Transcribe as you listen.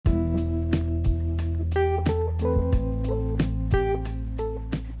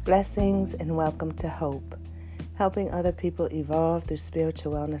Blessings and welcome to Hope, helping other people evolve through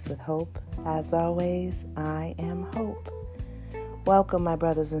spiritual wellness with hope. As always, I am Hope. Welcome, my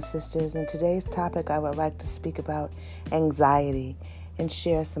brothers and sisters. In today's topic, I would like to speak about anxiety and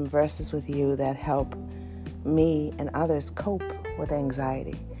share some verses with you that help me and others cope with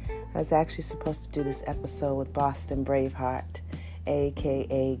anxiety. I was actually supposed to do this episode with Boston Braveheart,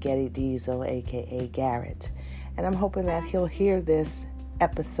 a.k.a. Getty Diesel, a.k.a. Garrett. And I'm hoping that he'll hear this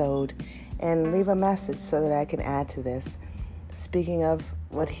episode and leave a message so that I can add to this, speaking of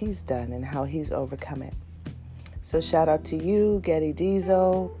what he's done and how he's overcome it. So shout out to you, Getty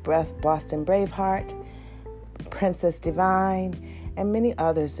Diesel, Boston Braveheart, Princess Divine, and many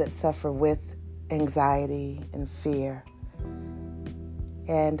others that suffer with anxiety and fear.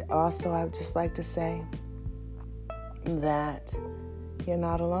 And also, I would just like to say that you're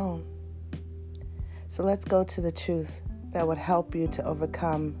not alone. So let's go to the truth that would help you to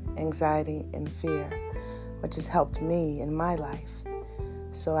overcome anxiety and fear, which has helped me in my life.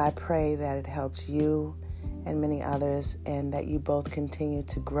 So I pray that it helps you and many others, and that you both continue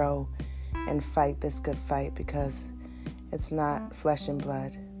to grow and fight this good fight, because it's not flesh and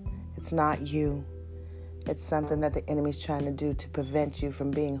blood. It's not you. It's something that the enemy's trying to do to prevent you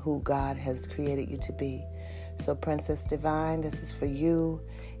from being who God has created you to be. So Princess Divine, this is for you.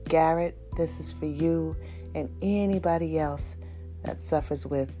 Garrett, this is for you. And anybody else that suffers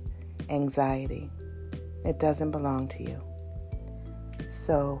with anxiety. It doesn't belong to you.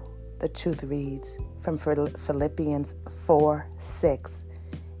 So the truth reads from Philippians 4:6,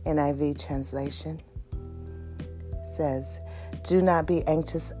 NIV translation. Says, "Do not be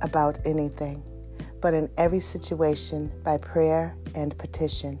anxious about anything, but in every situation, by prayer and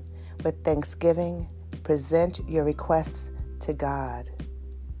petition, with thanksgiving, present your requests to God."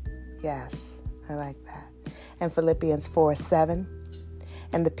 Yes, I like that. And Philippians 4:7,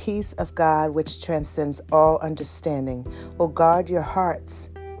 "And the peace of God, which transcends all understanding, will guard your hearts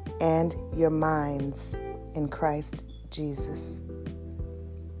and your minds in Christ Jesus."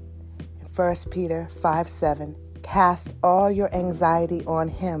 1 Peter 5:7, "Cast all your anxiety on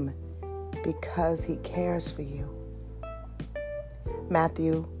him, because he cares for you."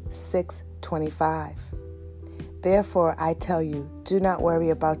 Matthew 6:25, "Therefore I tell you, do not worry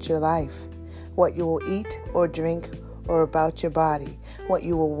about your life, what you will eat or drink, or about your body, what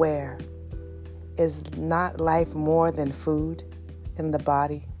you will wear. Is not life more than food, and the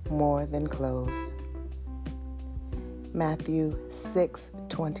body more than clothes?" Matthew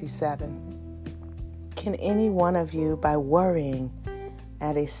 6:27, "Can any one of you, by worrying,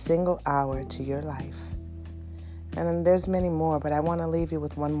 add a single hour to your life?" And then there's many more, but I want to leave you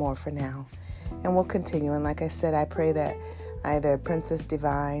with one more for now. And we'll continue. And like I said, I pray that either Princess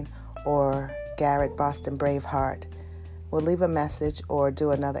Divine or Garrett Boston Braveheart will leave a message or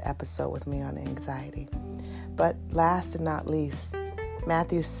do another episode with me on anxiety. But last and not least,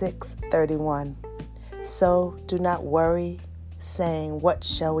 Matthew 6:31, "So do not worry, saying, what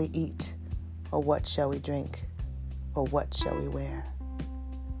shall we eat? Or what shall we drink? Or what shall we wear?"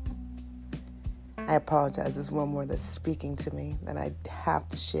 I apologize. There's one more that's speaking to me that I have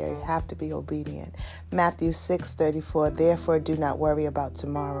to share. You have to be obedient. Matthew 6:34, "Therefore do not worry about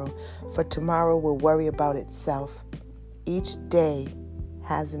tomorrow, for tomorrow will worry about itself. Each day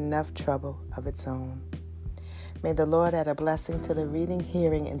has enough trouble of its own." May the Lord add a blessing to the reading,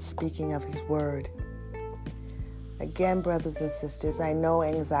 hearing, and speaking of his word. Again, brothers and sisters, I know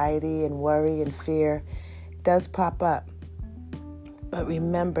anxiety and worry and fear does pop up. But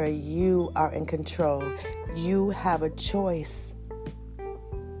remember, you are in control. You have a choice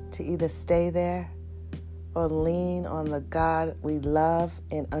to either stay there or lean on the God we love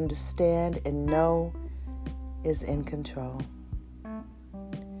and understand and know is in control.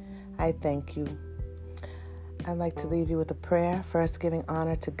 I thank you. I'd like to leave you with a prayer, first giving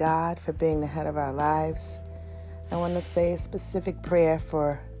honor to God for being the head of our lives. I want to say a specific prayer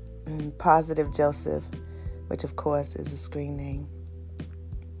for Positive Joseph, which of course is a screen name,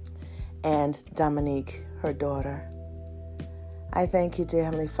 and Dominique, her daughter. I thank you, dear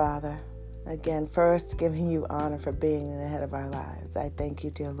Heavenly Father. Again, first giving you honor for being the head of our lives. I thank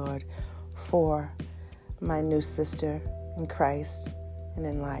you, dear Lord, for my new sister in Christ and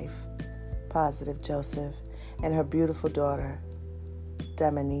in life, Positive Joseph, and her beautiful daughter,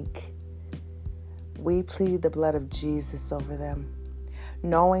 Dominique. We plead the blood of Jesus over them,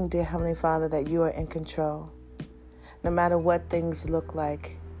 knowing, dear Heavenly Father, that you are in control. No matter what things look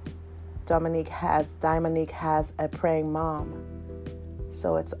like, Dominique has a praying mom,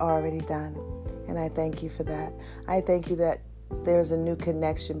 so it's already done. And I thank you for that. I thank you that there's a new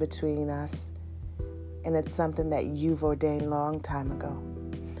connection between us, and it's something that you've ordained long time ago.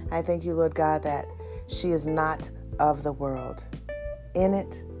 I thank you, Lord God, that she is not of the world, in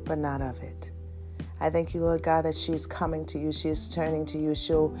it, but not of it. I thank you, Lord God, that she is coming to you. She is turning to you.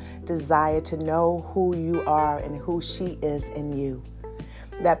 She'll desire to know who you are and who she is in you.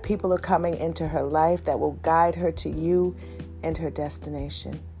 That people are coming into her life that will guide her to you and her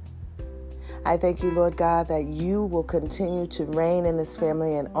destination. I thank you, Lord God, that you will continue to reign in this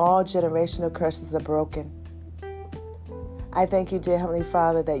family and all generational curses are broken. I thank you, dear Heavenly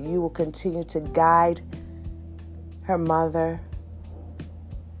Father, that you will continue to guide her mother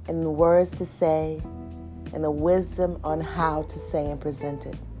in the words to say and the wisdom on how to say and present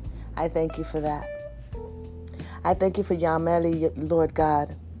it. I thank you for that. I thank you for Yameli, Lord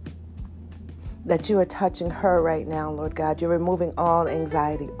God, that you are touching her right now, Lord God. You're removing all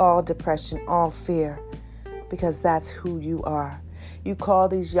anxiety, all depression, all fear, because that's who you are. You call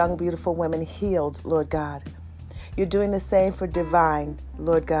these young, beautiful women healed, Lord God. You're doing the same for Divine,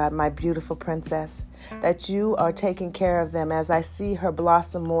 Lord God, my beautiful princess, that you are taking care of them. As I see her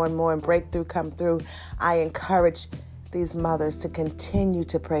blossom more and more and breakthrough come through, I encourage these mothers to continue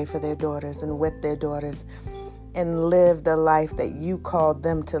to pray for their daughters and with their daughters and live the life that you called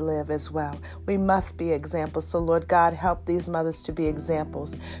them to live as well. We must be examples. So, Lord God, help these mothers to be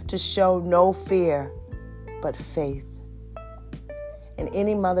examples, to show no fear, but faith. And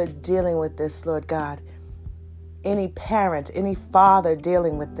any mother dealing with this, Lord God, any parent, any father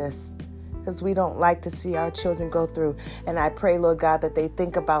dealing with this, because we don't like to see our children go through. And I pray, Lord God, that they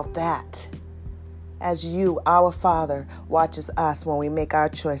think about that as you, our Father, watches us when we make our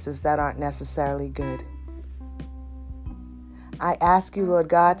choices that aren't necessarily good. I ask you, Lord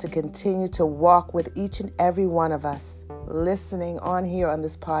God, to continue to walk with each and every one of us listening on here on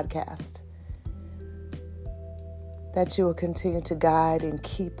this podcast. That you will continue to guide and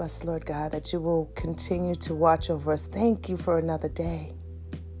keep us, Lord God. That you will continue to watch over us. Thank you for another day.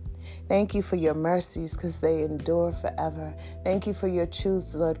 Thank you for your mercies because they endure forever. Thank you for your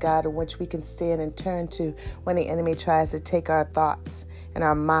truths, Lord God, in which we can stand and turn to when the enemy tries to take our thoughts and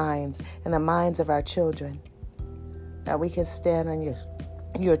our minds and the minds of our children. That we can stand on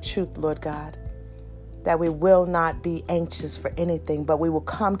your truth, Lord God. That we will not be anxious for anything, but we will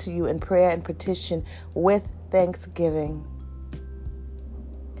come to you in prayer and petition with thanksgiving.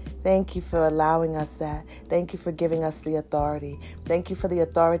 Thank you for allowing us that. Thank you for giving us the authority. Thank you for the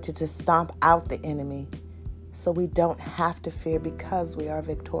authority to stomp out the enemy so we don't have to fear because we are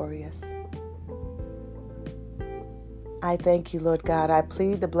victorious. I thank you, Lord God. I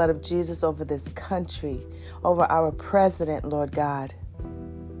plead the blood of Jesus over this country, over our president, Lord God,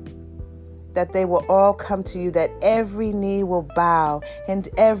 that they will all come to you, that every knee will bow and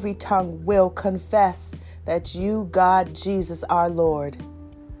every tongue will confess that you, God, Jesus, our Lord.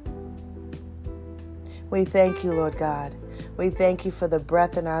 We thank you, Lord God. We thank you for the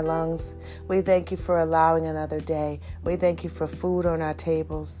breath in our lungs. We thank you for allowing another day. We thank you for food on our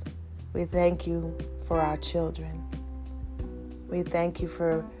tables. We thank you for our children. We thank you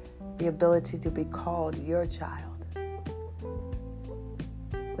for the ability to be called your child.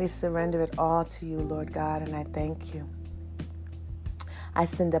 We surrender it all to you, Lord God, and I thank you. I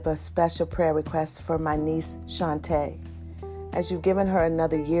send up a special prayer request for my niece, Shantae. As you've given her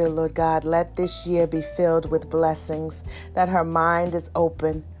another year, Lord God, let this year be filled with blessings, that her mind is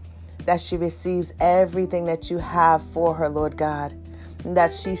open, that she receives everything that you have for her, Lord God, and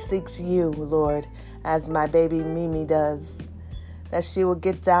that she seeks you, Lord, as my baby Mimi does. That she will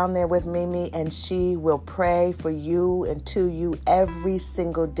get down there with Mimi and she will pray for you and to you every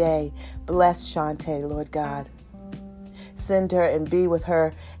single day. Bless Shantae, Lord God. Send her and be with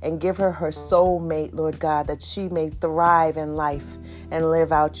her and give her her soulmate, Lord God, that she may thrive in life and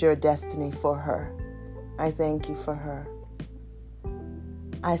live out your destiny for her. I thank you for her.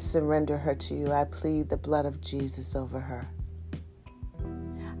 I surrender her to you. I plead the blood of Jesus over her.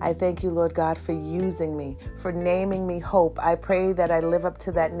 I thank you, Lord God, for using me, for naming me Hope. I pray that I live up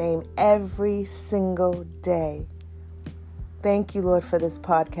to that name every single day. Thank you, Lord, for this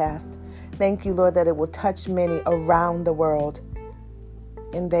podcast. Thank you, Lord, that it will touch many around the world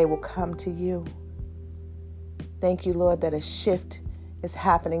and they will come to you. Thank you, Lord, that a shift is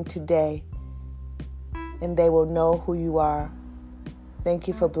happening today and they will know who you are. Thank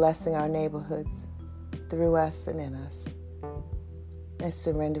you for blessing our neighborhoods through us and in us. I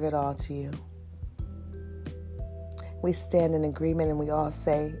surrender it all to you. We stand in agreement and we all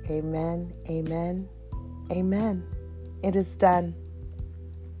say, amen, amen, amen. It is done.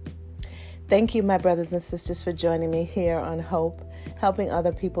 Thank you, my brothers and sisters, for joining me here on Hope, helping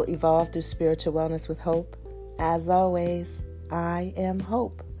other people evolve through spiritual wellness with hope. As always, I am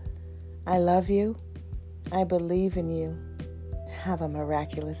Hope. I love you. I believe in you. have a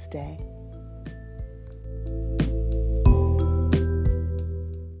miraculous day.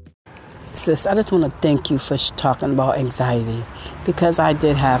 Sis, I just want to thank you for talking about anxiety, because I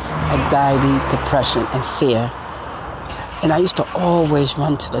did have anxiety, depression, and fear. And I used to always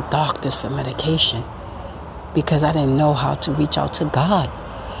run to the doctors for medication because I didn't know how to reach out to God.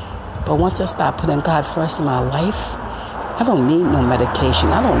 But once I started putting God first in my life, I don't need no medication.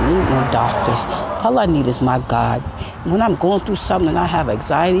 I don't need no doctors. All I need is my God. When I'm going through something and I have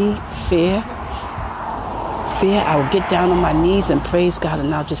anxiety, fear, I will get down on my knees and praise God,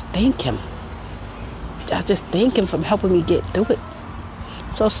 and I'll just thank Him. I just thank Him for helping me get through it.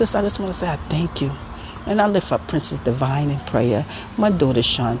 So, sister, I just want to say I thank you. And I lift up Princess Divine in prayer, my daughter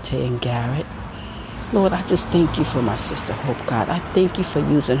Shantae and Garrett. Lord, I just thank you for my sister Hope, God. I thank you for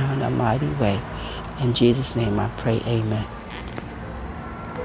using her in a mighty way. In Jesus' name I pray, amen.